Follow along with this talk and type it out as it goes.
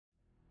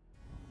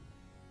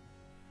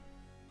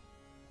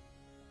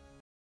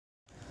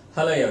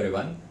Hello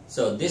everyone.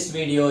 So this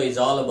video is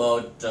all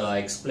about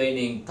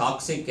explaining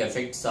toxic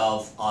effects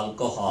of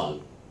alcohol.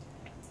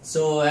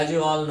 So as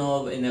you all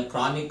know, in a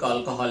chronic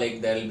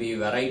alcoholic there will be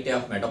variety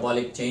of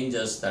metabolic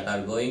changes that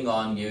are going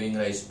on, giving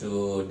rise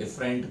to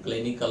different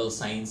clinical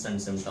signs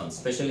and symptoms,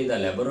 especially the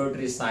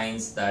laboratory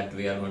signs that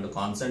we are going to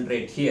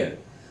concentrate here.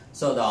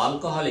 So the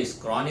alcoholics,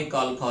 chronic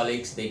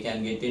alcoholics, they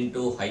can get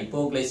into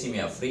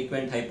hypoglycemia,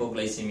 frequent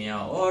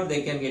hypoglycemia, or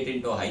they can get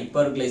into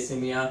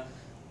hyperglycemia.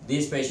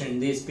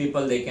 These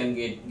people, they can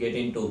get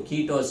into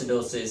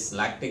ketoacidosis,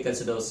 lactic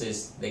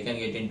acidosis, they can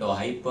get into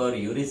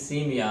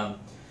hyperuricemia.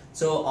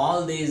 So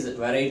all these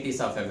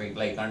varieties of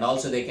effect, and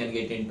also they can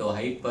get into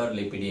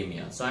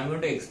hyperlipidemia. So I'm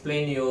going to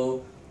explain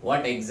you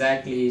what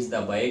exactly is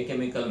the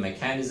biochemical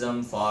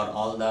mechanism for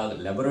all the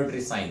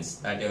laboratory signs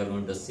that you are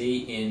going to see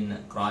in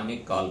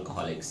chronic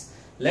alcoholics.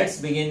 Let's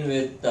begin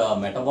with the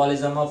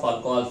metabolism of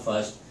alcohol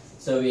first.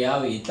 So we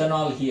have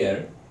ethanol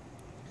here.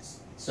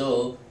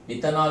 So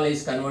ethanol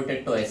is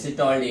converted to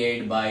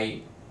acetaldehyde by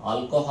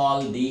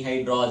alcohol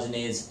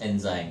dehydrogenase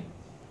enzyme,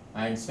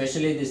 and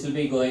especially this will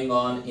be going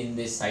on in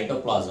this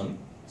cytoplasm.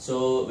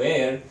 So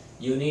where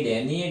you need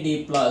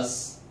NAD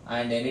plus,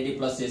 and NAD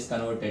plus is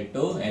converted to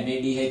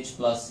NADH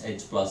plus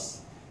H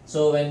plus.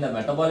 So when the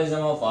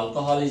metabolism of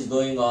alcohol is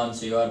going on,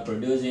 so you are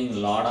producing a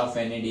lot of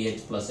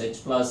NADH plus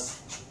H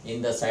plus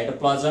in the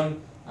cytoplasm,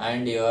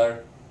 and you are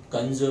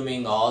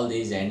consuming all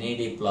these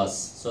NAD plus.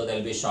 So there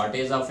will be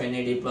shortage of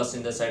NAD plus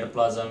in the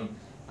cytoplasm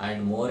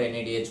and more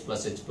NADH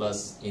plus H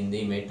plus in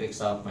the matrix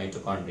of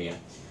mitochondria.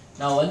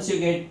 Now once you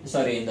get,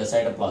 in the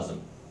cytoplasm,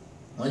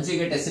 once you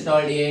get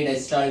acetaldehyde,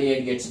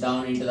 acetaldehyde gets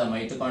down into the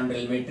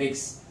mitochondrial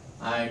matrix,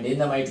 and in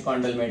the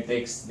mitochondrial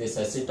matrix this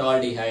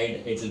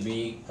acetaldehyde, it will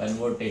be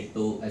converted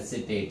to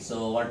acetate.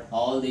 So what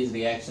all these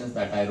reactions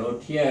that I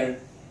wrote here,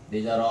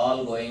 these are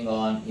all going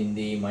on in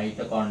the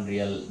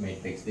mitochondrial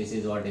matrix. This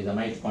is what is the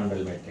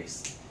mitochondrial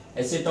matrix.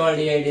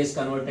 Acetaldehyde is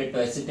converted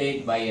to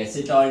acetate by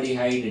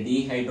acetaldehyde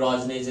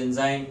dehydrogenase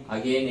enzyme.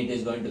 Again it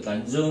is going to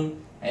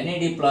consume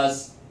NAD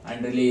plus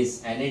and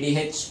release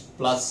NADH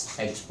plus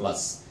H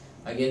plus.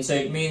 Again, so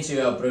it means you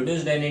have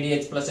produced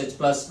NADH plus H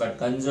plus but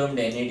consumed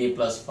NAD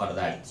plus for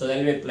that. So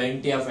there will be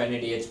plenty of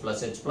NADH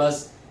plus H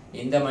plus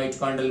in the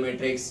mitochondrial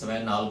matrix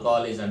when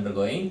alcohol is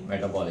undergoing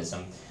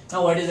metabolism.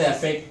 Now what is the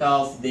effect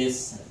of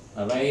this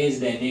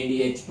raised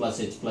NADH plus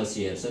H plus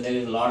here? So there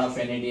is a lot of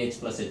NADH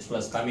plus H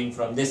plus coming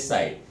from this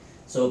side,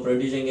 so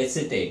producing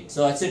acetate.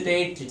 So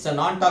acetate, it's a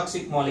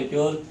non-toxic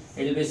molecule.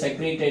 It will be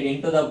secreted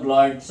into the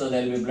blood, so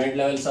there will be blood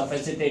levels of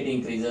acetate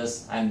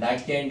increases, and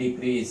that can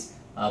decrease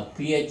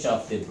pH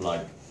of the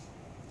blood.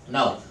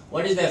 Now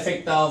what is the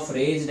effect of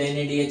raised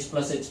NADH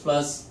plus H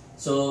plus?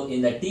 So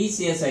in the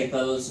TCA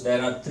cycles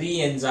there are three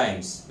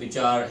enzymes which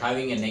are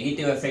having a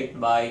negative effect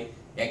by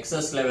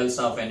excess levels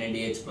of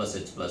NADH plus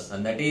H plus,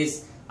 and that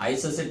is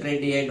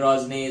isocitrate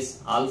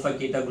dehydrogenase, alpha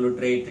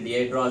ketoglutarate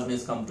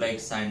dehydrogenase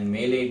complex, and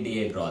malate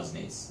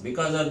dehydrogenase.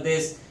 Because of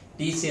this,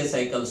 TCA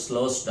cycle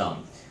slows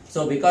down.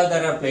 So because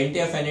there are plenty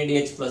of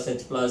NADH plus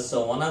H plus,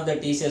 so one of the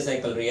TCA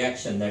cycle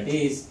reaction, that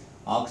is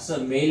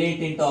malate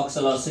into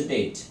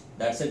oxaloacetate,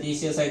 that's a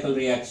TCA cycle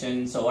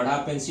reaction. So what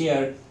happens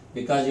here,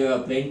 because you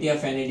have plenty of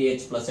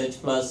NADH plus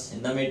H plus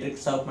in the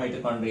matrix of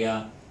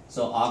mitochondria,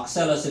 so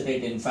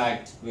oxaloacetate in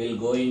fact will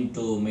go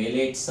into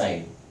malate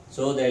side.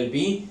 So there will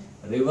be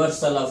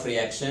reversal of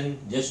reaction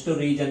just to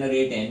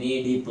regenerate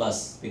NAD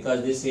plus,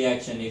 because this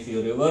reaction, if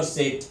you reverse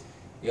it,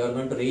 you are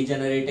going to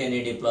regenerate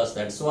NAD plus.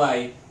 That's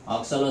why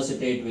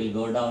oxaloacetate will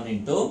go down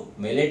into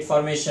malate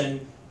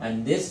formation,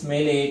 and this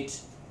malate,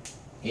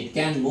 it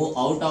can move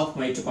out of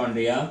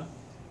mitochondria,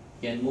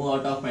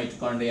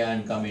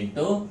 and come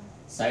into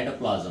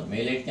cytoplasm.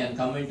 Malate can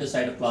come into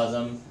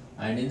cytoplasm,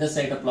 and in the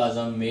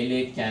cytoplasm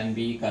malate can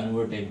be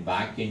converted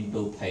back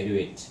into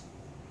pyruvate.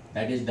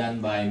 That is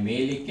done by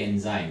malic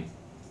enzyme.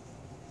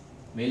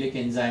 Malic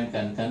enzyme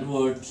can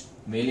convert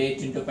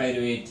malate into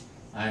pyruvate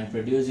and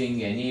producing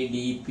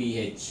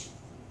NADPH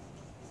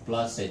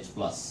plus H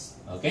plus.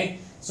 Okay,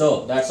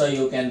 so that's how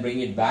you can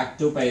bring it back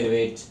to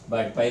pyruvate,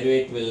 but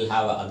pyruvate will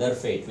have other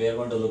fate. We are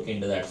going to look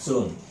into that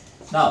soon.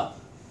 Now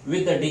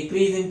with the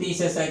decrease in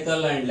TCA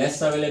cycle and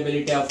less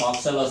availability of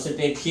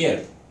oxaloacetate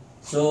here,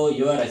 so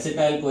your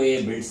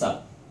acetyl-CoA builds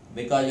up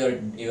because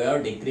you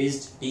have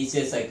decreased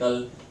TCA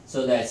cycle.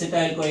 So the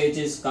acetyl-CoA, which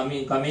is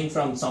coming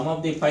from some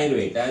of the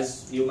pyruvate,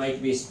 as you might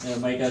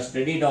have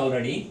studied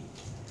already,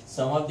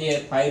 some of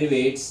the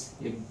pyruvates,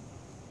 if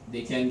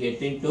they can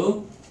get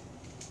into,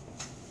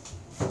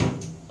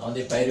 so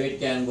the pyruvate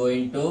can go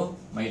into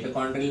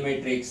mitochondrial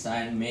matrix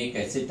and make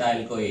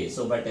acetyl-CoA.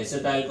 So but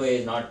acetyl-CoA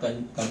is not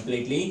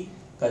completely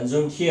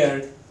consumed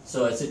here.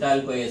 So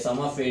acetyl-CoA, some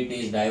of it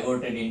is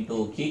diverted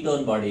into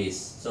ketone bodies.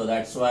 So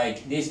that's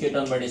why these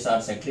ketone bodies are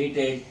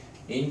secreted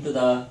into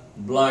the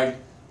blood,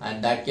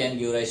 and that can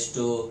give rise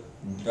to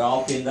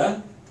drop in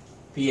the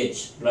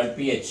pH, blood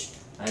pH,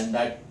 and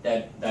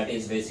that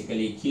is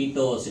basically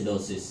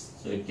ketoacidosis.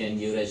 So it can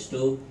give rise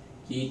to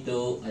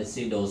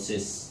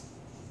ketoacidosis.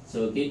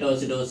 So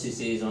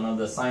ketoacidosis is one of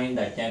the signs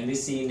that can be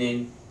seen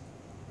in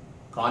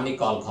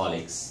chronic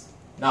alcoholics.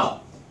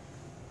 Now,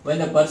 when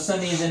the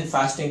person is in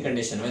fasting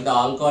condition, when the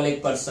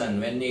alcoholic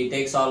person, when he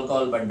takes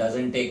alcohol but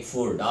doesn't take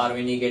food, or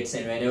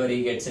whenever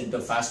he gets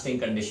into fasting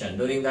condition,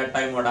 during that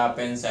time what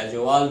happens, as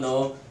you all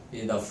know,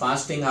 the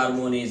fasting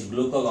hormone is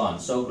glucagon.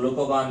 So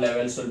glucagon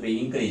levels will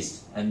be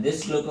increased, and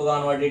this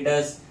glucagon, what it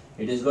does,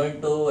 it is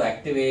going to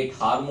activate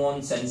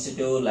hormone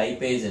sensitive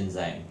lipase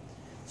enzyme.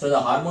 So the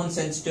hormone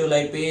sensitive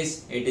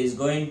lipase, it is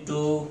going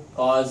to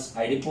cause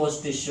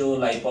adipose tissue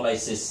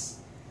lipolysis.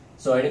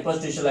 So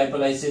adipose tissue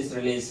lipolysis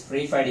release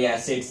free fatty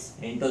acids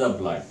into the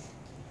blood.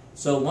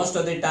 So most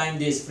of the time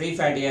these free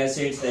fatty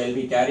acids, they will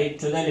be carried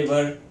to the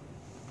liver,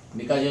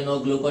 because you know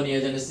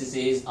gluconeogenesis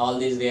is all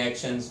these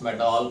reactions, but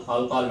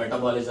alcohol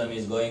metabolism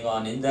is going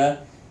on in the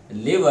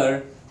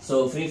liver.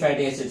 So free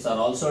fatty acids are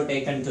also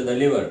taken to the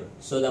liver.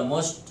 So the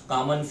most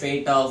common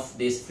fate of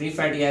these free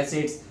fatty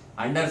acids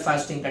under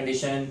fasting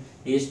condition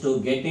is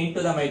to get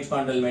into the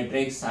mitochondrial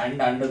matrix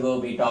and undergo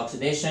beta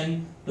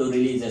oxidation to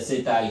release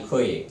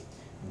acetal-CoA.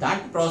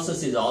 That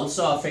process is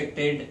also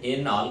affected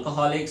in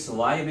alcoholics.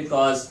 Why?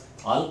 Because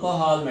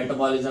alcohol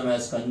metabolism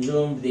has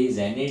consumed these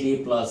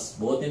NAD plus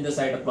both in the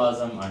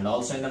cytoplasm and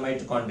also in the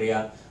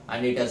mitochondria,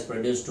 and it has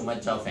produced too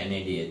much of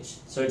NADH.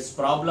 So it's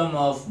problem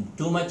of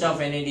too much of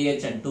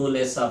NADH and too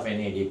less of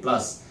NAD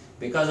plus.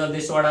 Because of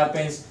this, what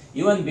happens,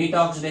 even beta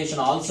oxidation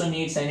also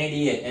needs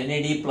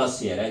NAD plus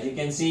here. As you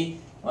can see,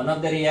 one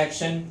of the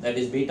reaction, that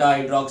is beta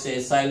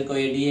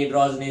hydroxyacyl-CoA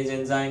dehydrogenase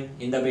enzyme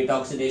in the beta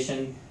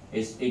oxidation,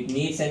 it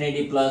needs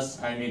NAD plus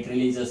and it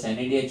releases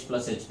NADH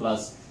plus H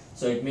plus.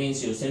 So it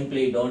means you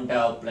simply don't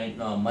have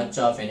much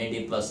of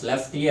NAD plus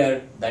left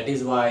here. That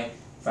is why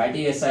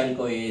fatty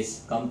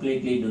acyl-CoAs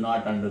completely do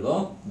not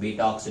undergo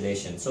beta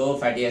oxidation. So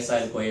fatty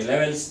acyl-CoA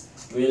levels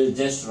will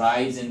just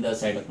rise in the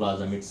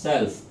cytoplasm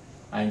itself.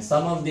 And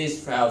some of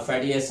these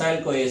fatty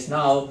acyl-CoAs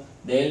now,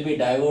 they will be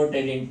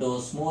diverted into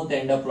smooth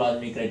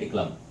endoplasmic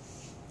reticulum.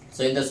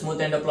 So in the smooth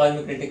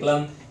endoplasmic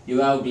reticulum,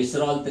 you have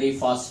glycerol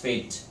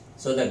 3-phosphate.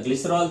 So the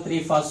glycerol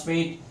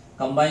 3-phosphate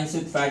combines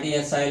with fatty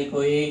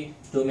acyl-CoA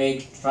to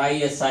make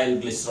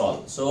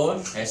triacylglycerol. So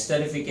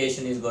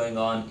esterification is going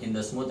on in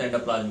the smooth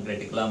endoplasmic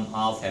reticulum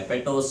of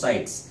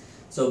hepatocytes.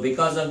 So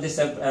because of this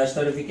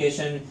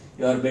esterification,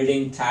 you are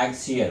building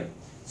tags here.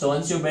 So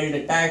once you build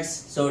the tags,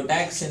 so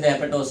tags in the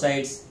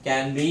hepatocytes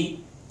can be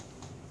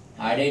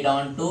added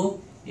on to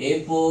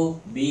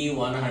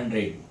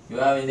ApoB100. You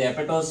have in the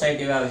hepatocyte,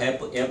 you have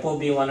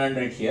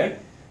ApoB100 here.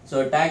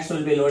 So tags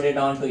will be loaded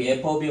on to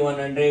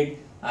ApoB100,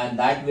 and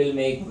that will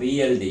make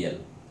VLDL.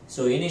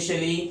 So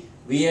initially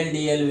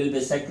VLDL will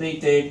be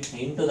secreted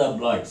into the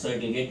blood. So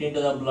it will get into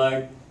the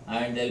blood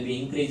and there will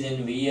be increase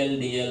in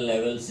VLDL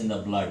levels in the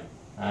blood.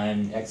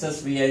 And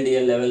excess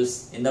VLDL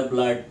levels in the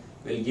blood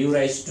will give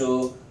rise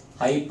to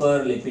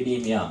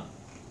hyperlipidemia.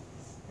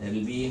 There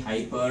will be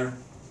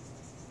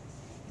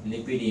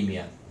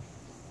hyperlipidemia.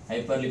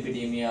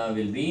 Hyperlipidemia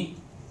will be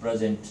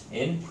present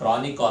in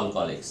chronic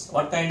alcoholics.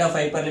 What kind of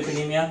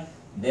hyperlipidemia?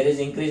 There is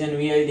increase in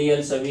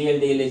VLDL. So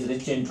VLDL is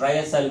rich in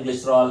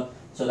triacylglycerol.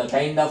 So the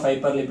kind of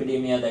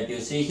hyperlipidemia that you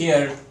see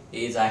here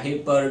is a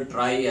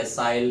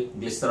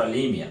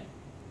hypertriacylglycerolemia.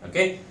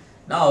 Okay.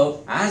 Now,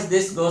 as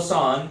this goes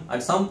on,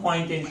 at some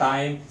point in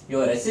time,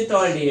 your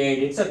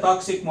acetaldehyde, it's a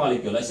toxic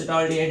molecule.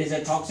 Acetaldehyde is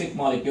a toxic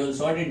molecule.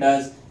 So what it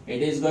does,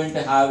 it is going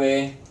to have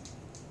a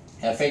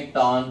effect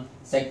on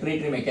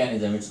secretory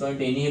mechanism. It's going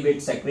to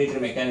inhibit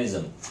secretory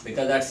mechanism,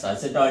 because that's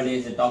acetaldehyde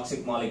is a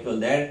toxic molecule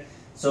there.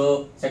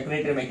 So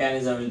secretory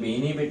mechanism will be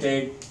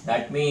inhibited.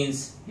 That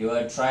means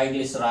your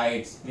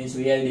triglycerides, means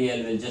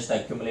VLDL, will just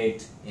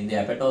accumulate in the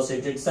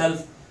hepatocyte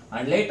itself.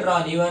 And later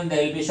on, even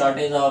there will be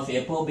shortage of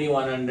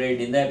ApoB100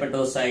 in the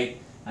hepatocyte,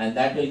 and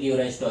that will give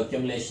rise to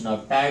accumulation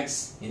of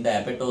tags in the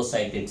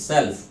hepatocyte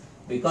itself.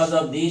 Because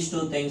of these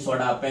two things, what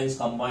happens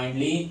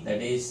combinedly,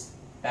 that is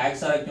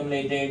tags are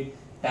accumulated,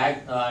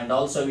 and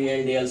also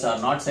VLDLs are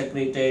not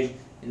secreted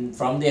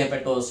from the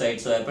hepatocyte.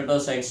 So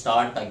hepatocytes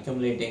start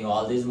accumulating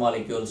all these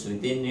molecules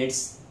within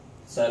its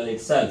cell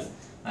itself,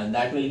 and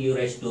that will give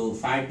rise to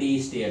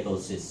fatty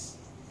steatosis.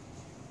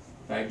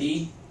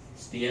 Fatty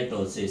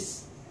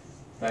steatosis.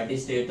 Fatty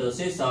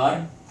steatosis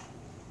or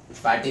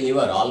fatty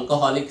liver,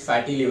 alcoholic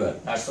fatty liver.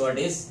 That's what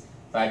is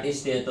fatty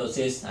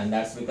steatosis, and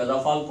that's because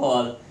of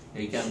alcohol.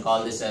 We can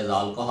call this as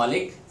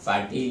alcoholic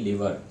fatty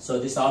liver. So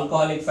this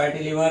alcoholic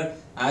fatty liver,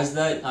 as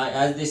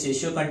this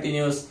issue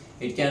continues,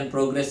 it can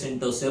progress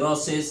into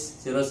cirrhosis.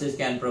 Cirrhosis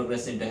can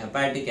progress into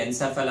hepatic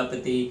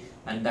encephalopathy,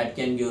 and that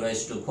can give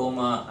rise to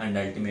coma and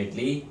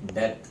ultimately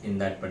death in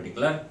that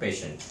particular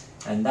patient.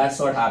 And that's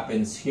what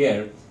happens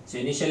here. So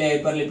initially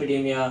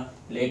hyperlipidemia,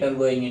 later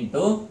going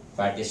into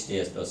fatty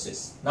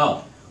steatosis.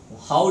 Now,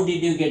 how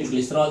did you get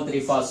glycerol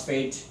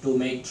 3-phosphate to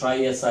make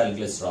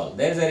triacylglycerol?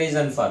 There is a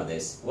reason for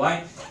this.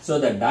 Why? So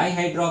the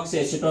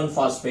dihydroxyacetone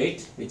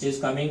phosphate, which is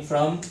coming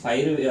from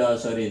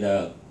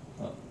the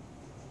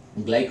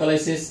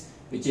glycolysis,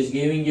 which is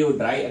giving you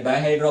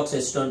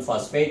dihydroxyacetone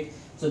phosphate.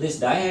 So this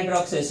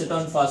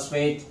dihydroxyacetone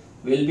phosphate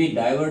will be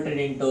diverted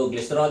into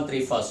glycerol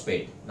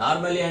 3-phosphate.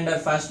 Normally under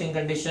fasting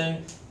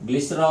condition,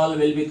 glycerol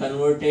will be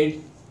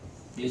converted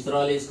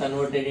Glycerol is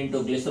converted into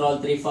glycerol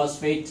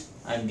 3-phosphate,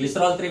 and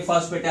glycerol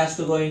 3-phosphate has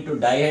to go into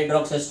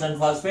dihydroxyestrogen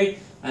phosphate,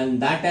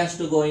 and that has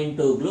to go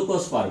into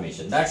glucose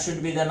formation. That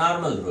should be the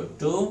normal route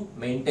to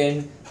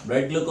maintain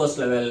blood glucose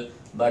level,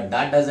 but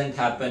that doesn't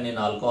happen in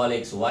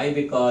alcoholics. Why?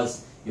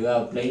 Because you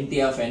have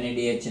plenty of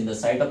NADH in the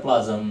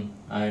cytoplasm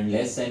and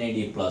less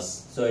NAD+.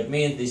 So it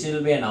means this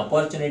will be an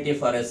opportunity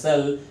for a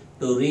cell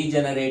to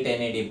regenerate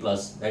NAD+.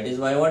 That is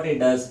why what it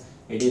does,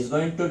 it is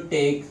going to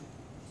take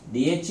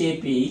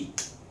DHAP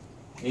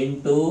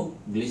into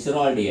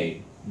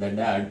glyceraldehyde.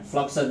 The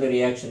flux of the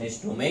reaction is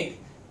to make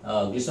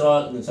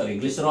glycerol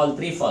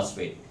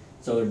 3-phosphate.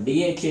 So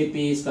DHAP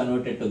is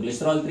converted to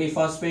glycerol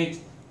 3-phosphate,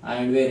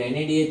 and where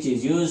NADH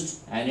is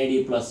used, NAD+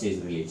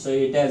 is released. So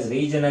it has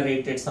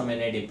regenerated some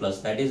NAD+.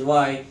 That is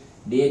why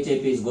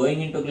DHAP is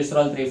going into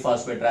glycerol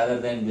 3-phosphate rather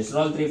than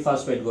glycerol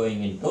 3-phosphate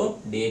going into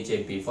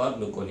DHAP for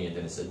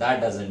gluconeogenesis.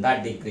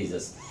 That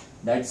decreases.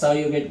 That's how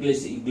you get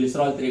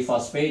glycerol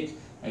 3-phosphate,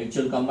 which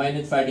will combine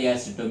with fatty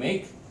acid to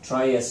make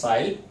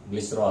triacyl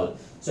glycerol.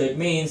 So it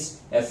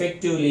means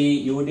effectively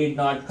you did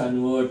not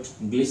convert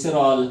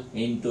glycerol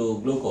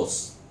into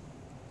glucose.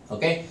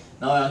 Okay.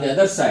 Now on the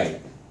other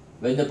side,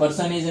 when the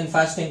person is in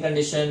fasting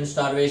condition,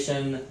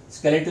 starvation,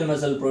 skeletal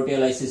muscle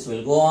proteolysis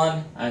will go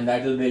on, and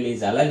that will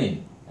release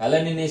alanine.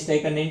 Alanine is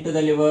taken into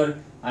the liver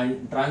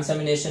and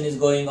transamination is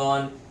going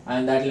on,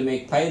 and that will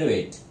make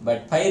pyruvate.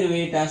 But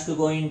pyruvate has to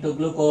go into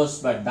glucose,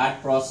 but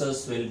that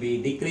process will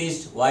be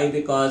decreased. Why?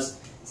 Because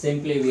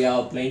simply we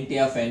have plenty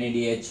of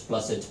NADH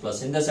plus H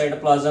plus in the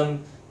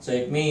cytoplasm. So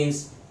it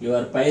means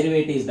your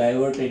pyruvate is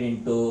diverted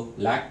into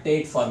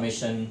lactate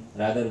formation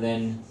rather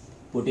than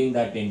putting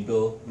that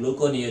into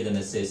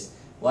gluconeogenesis.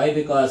 Why?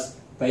 Because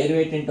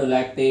pyruvate into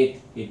lactate,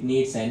 it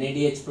needs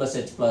NADH plus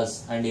H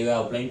plus, and you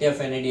have plenty of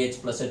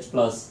NADH plus H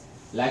plus.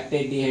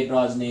 Lactate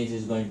dehydrogenase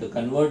is going to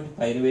convert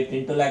pyruvate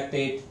into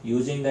lactate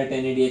using that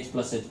NADH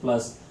plus H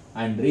plus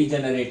and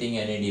regenerating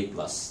NAD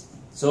plus.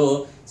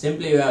 So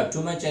simply you have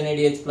too much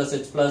NADH plus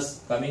H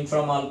plus coming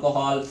from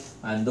alcohol,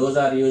 and those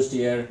are used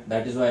here.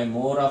 That is why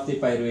more of the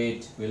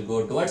pyruvate will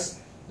go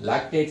towards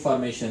lactate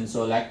formation.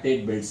 So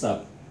lactate builds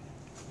up,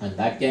 and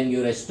that can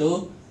give rise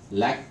to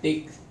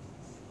lactic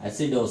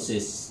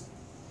acidosis.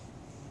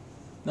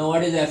 Now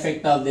what is the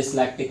effect of this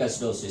lactic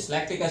acidosis?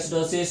 Lactic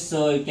acidosis,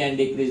 so it can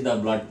decrease the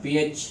blood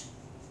pH.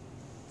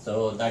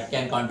 So that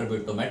can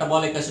contribute to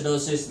metabolic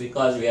acidosis,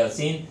 because we have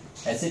seen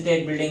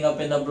acetate building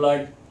up in the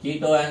blood,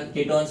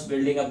 ketones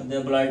building up in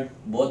the blood,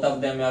 both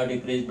of them have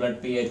decreased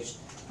blood pH,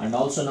 and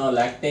also now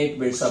lactate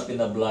builds up in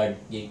the blood,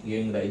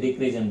 giving the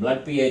decrease in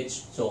blood pH.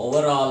 So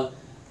overall,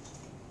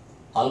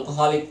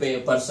 alcoholic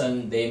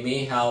person, they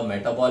may have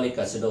metabolic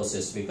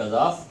acidosis because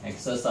of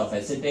excess of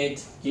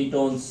acetate,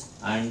 ketones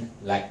and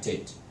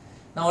lactate.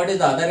 Now what is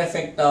the other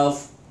effect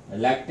of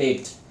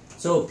lactate?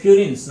 So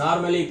purines,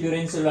 normally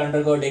purines will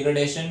undergo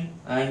degradation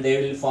and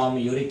they will form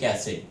uric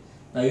acid.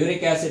 Now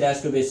uric acid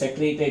has to be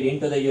secreted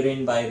into the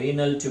urine by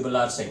renal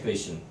tubular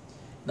secretion.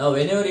 Now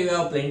whenever you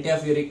have plenty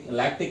of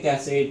lactic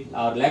acid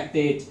or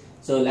lactate,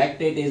 so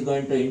lactate is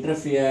going to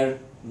interfere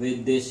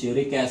with this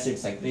uric acid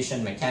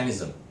secretion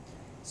mechanism.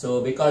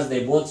 So because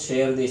they both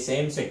share the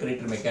same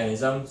secretory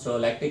mechanism, so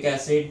lactic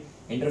acid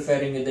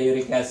interfering with the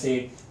uric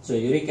acid, so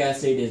uric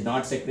acid is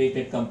not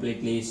secreted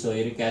completely, so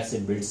uric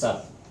acid builds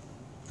up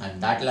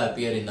and that will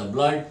appear in the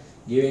blood,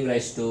 giving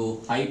rise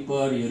to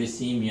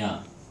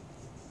hyperuricemia.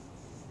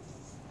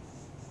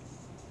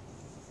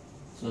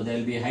 So there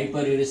will be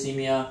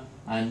hyperuricemia,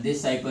 and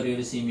this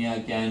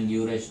hyperuricemia can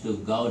give rise to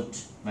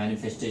gout,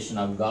 manifestation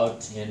of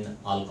gout in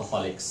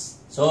alcoholics.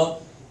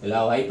 So we'll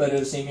have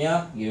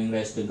hyperuricemia giving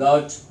rise to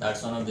gout.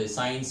 That's one of the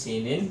signs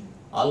seen in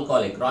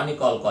chronic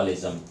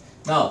alcoholism.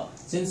 Now,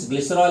 since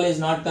glycerol is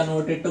not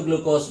converted to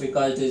glucose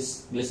because it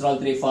is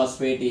glycerol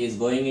 3-phosphate is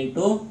going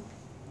into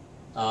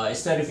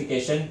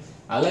esterification,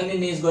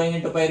 alanine is going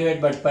into pyruvate,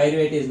 but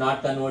pyruvate is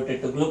not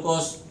converted to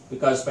glucose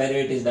because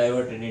pyruvate is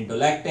diverted into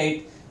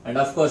lactate, and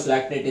of course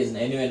lactate is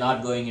anyway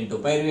not going into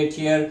pyruvate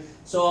here.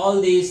 So all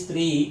these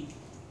three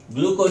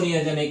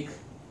gluconeogenic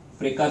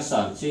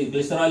precursor. See,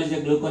 glycerol is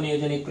a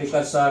gluconeogenic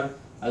precursor,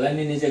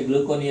 alanine is a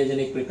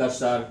gluconeogenic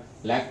precursor,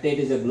 lactate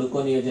is a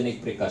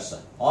gluconeogenic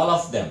precursor. All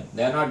of them,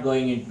 they are not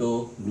going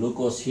into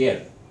glucose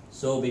here.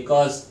 So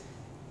because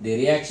the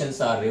reactions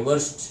are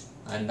reversed,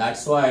 and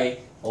that's why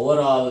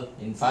overall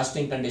in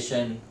fasting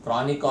condition,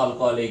 chronic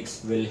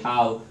alcoholics will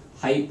have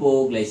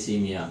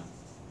hypoglycemia.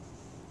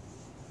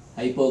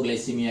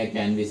 Hypoglycemia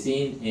can be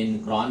seen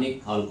in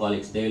chronic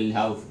alcoholics. They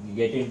will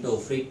get into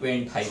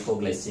frequent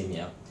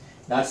hypoglycemia.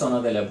 That's one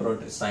of the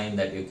laboratory signs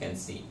that you can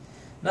see.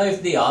 Now,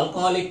 if the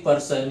alcoholic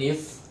person,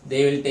 if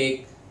they will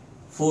take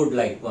food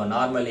like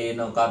normally,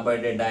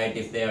 carbohydrate diet,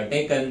 if they are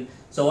taken,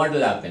 so what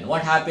will happen?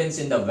 What happens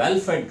in the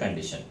well-fed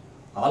condition?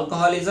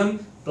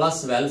 Alcoholism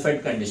plus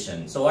well-fed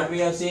condition. So what we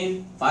have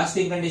seen,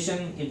 fasting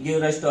condition, it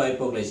gives rise to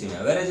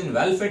hypoglycemia. Whereas in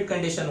well-fed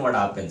condition, what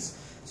happens?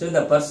 So if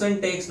the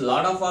person takes a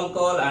lot of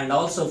alcohol and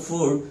also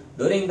food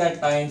during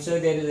that time, so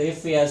there is,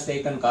 if he has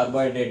taken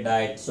carbohydrate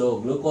diet, so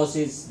glucose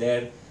is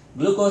there.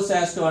 Glucose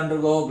has to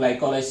undergo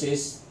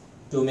glycolysis,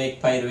 to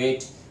make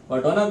pyruvate.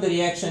 But one of the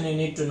reaction you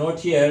need to note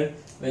here,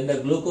 when the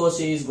glucose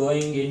is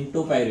going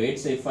into pyruvate,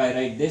 so if I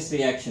write this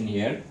reaction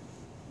here,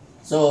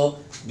 so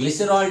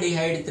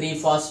glyceraldehyde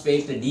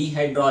 3-phosphate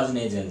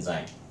dehydrogenase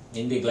enzyme.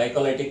 In the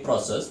glycolytic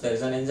process, there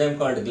is an enzyme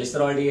called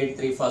glyceraldehyde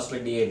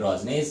 3-phosphate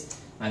dehydrogenase,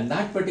 and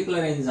that particular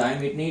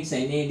enzyme, it needs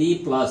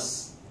NAD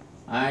plus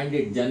and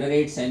it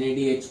generates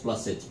NADH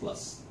plus H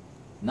plus.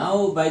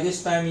 Now by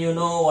this time you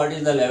know what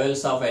is the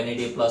levels of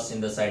NAD plus in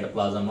the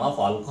cytoplasm of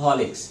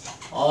alcoholics.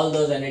 All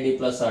those NAD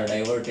plus are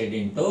diverted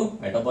into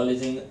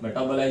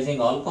metabolizing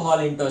alcohol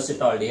into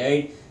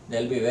acetaldehyde.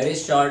 There will be very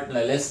short,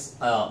 less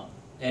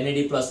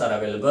NAD plus are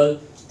available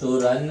to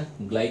run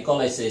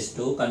glycolysis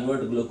to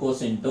convert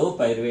glucose into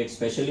pyruvate,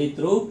 especially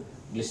through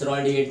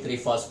glyceraldehyde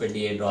 3-phosphate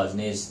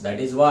dehydrogenase. That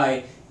is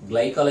why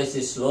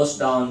glycolysis slows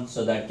down,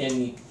 so that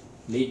can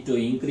lead to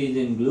increase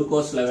in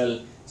glucose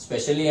level,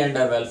 especially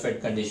under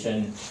well-fed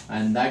condition,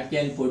 and that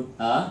can put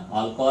a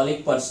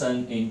alcoholic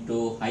person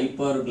into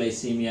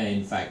hyperglycemia.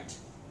 In fact,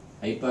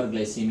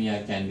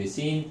 hyperglycemia can be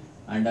seen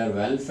under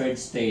well-fed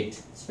state,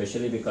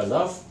 especially because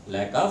of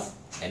lack of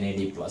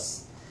NAD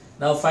plus.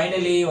 Now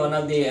finally, one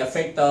of the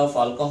effect of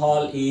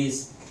alcohol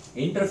is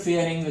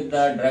interfering with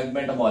the drug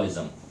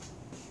metabolism.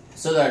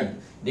 So that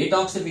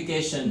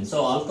detoxification,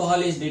 so alcohol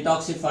is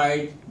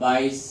detoxified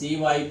by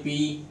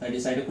CYP, that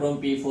is cytochrome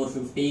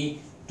P450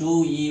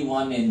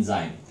 2E1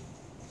 enzyme.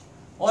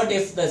 What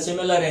if the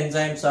similar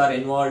enzymes are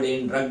involved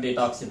in drug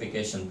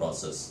detoxification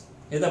process?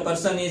 If the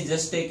person is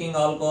just taking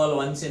alcohol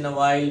once in a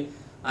while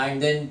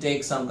and then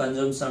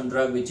consume some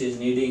drug which is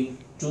needing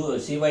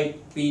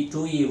CYP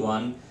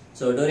 2E1,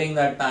 so during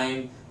that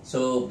time,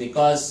 so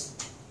because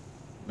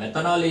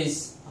methanol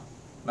is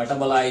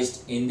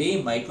metabolized in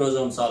the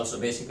microsomes also,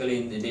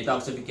 basically in the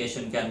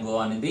detoxification can go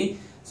on in the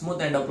smooth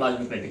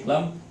endoplasmic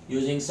reticulum.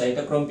 Using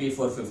cytochrome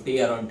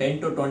P450, around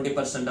 10 to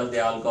 20% of the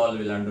alcohol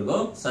will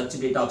undergo such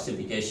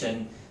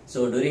detoxification.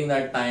 So during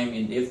that time,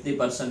 if the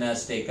person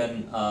has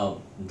taken a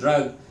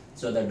drug,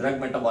 so the drug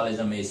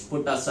metabolism is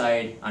put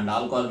aside and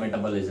alcohol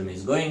metabolism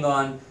is going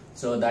on.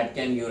 So that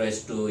can give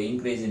rise to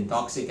increase in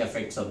toxic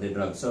effects of the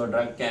drug. So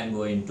drug can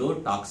go into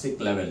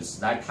toxic levels.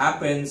 That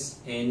happens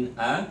in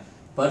a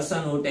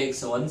person who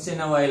takes once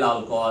in a while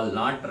alcohol,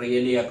 not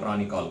really a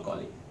chronic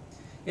alcoholic.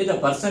 If the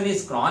person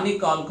is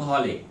chronic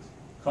alcoholics,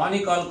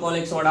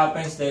 what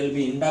happens? There will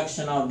be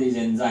induction of these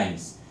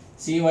enzymes.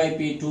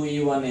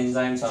 CYP2E1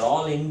 enzymes are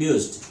all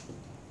induced.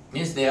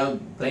 Means they have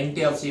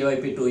plenty of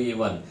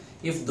CYP2E1.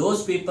 If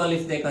those people,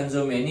 if they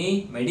consume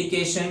any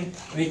medication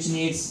which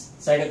needs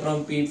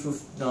cytochrome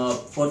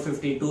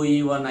P450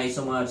 2E1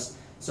 isomers,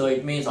 so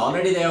it means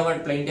already they have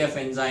got plenty of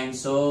enzymes.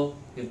 So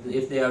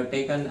if they have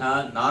taken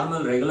a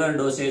normal regular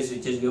dosage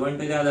which is given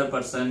to the other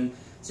person,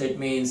 so it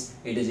means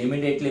it is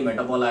immediately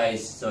metabolized.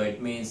 So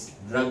it means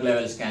drug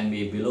levels can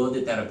be below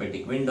the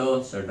therapeutic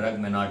window, so drug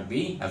may not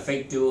be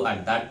effective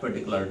at that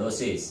particular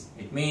dosage.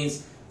 It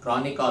means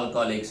chronic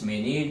alcoholics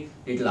may need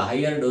little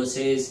higher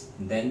dosage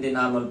than the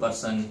normal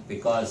person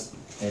because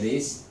there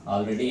is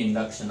already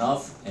induction of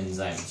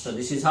enzymes. So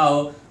this is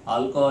how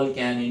alcohol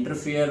can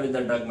interfere with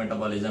the drug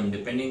metabolism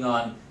depending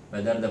on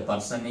whether the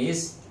person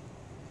is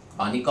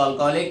chronic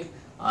alcoholic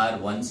or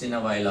once in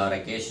a while or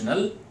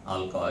occasional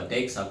alcohol,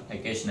 takes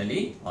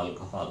occasionally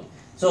alcohol.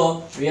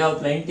 So we have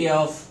plenty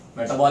of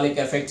metabolic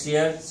effects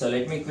here. So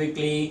let me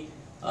quickly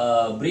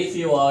brief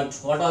you out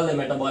what are the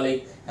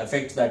metabolic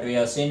effects that we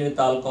have seen with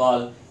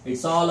alcohol.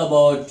 It's all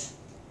about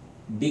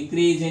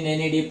decrease in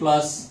NAD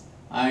plus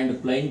and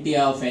plenty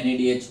of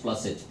NADH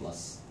plus H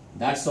plus.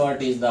 That's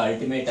what is the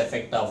ultimate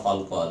effect of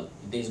alcohol.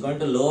 It is going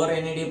to lower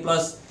NAD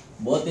plus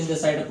both in the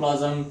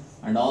cytoplasm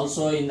and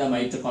also in the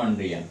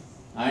mitochondria,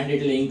 and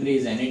it will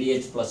increase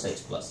NADH plus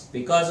H plus.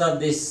 Because of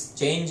this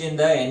change in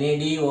the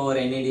NAD over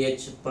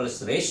NADH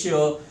plus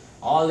ratio,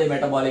 all the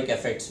metabolic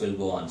effects will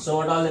go on. So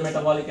what are the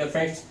metabolic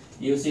effects?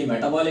 You see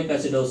metabolic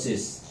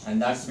acidosis,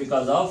 and that's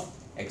because of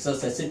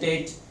excess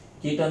acetate,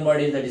 ketone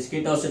bodies, that is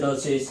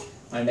ketoacidosis,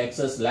 and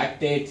excess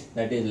lactate,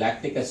 that is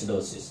lactic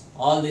acidosis.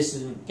 All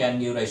this can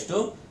give rise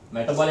to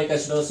metabolic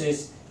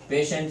acidosis.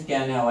 Patient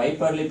can have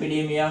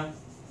hyperlipidemia,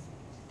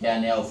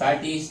 can have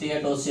fatty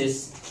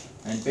steatosis,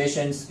 and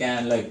patients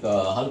can, like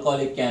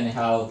alcoholic, can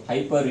have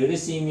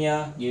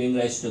hyperuricemia giving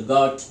rise to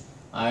gout,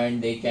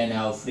 and they can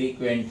have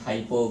frequent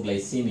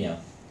hypoglycemia.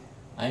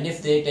 And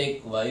if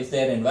they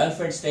are in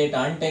well-fed state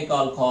and take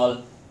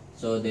alcohol,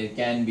 so there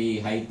can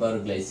be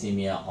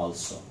hyperglycemia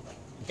also.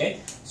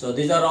 Okay, so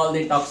these are all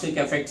the toxic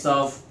effects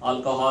of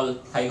alcohol.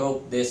 I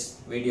hope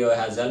this video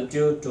has helped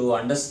you to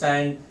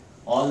understand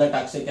all the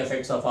toxic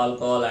effects of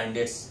alcohol and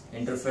its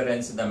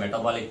interference in the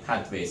metabolic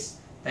pathways.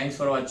 Thanks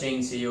for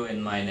watching. See you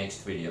in my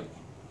next video.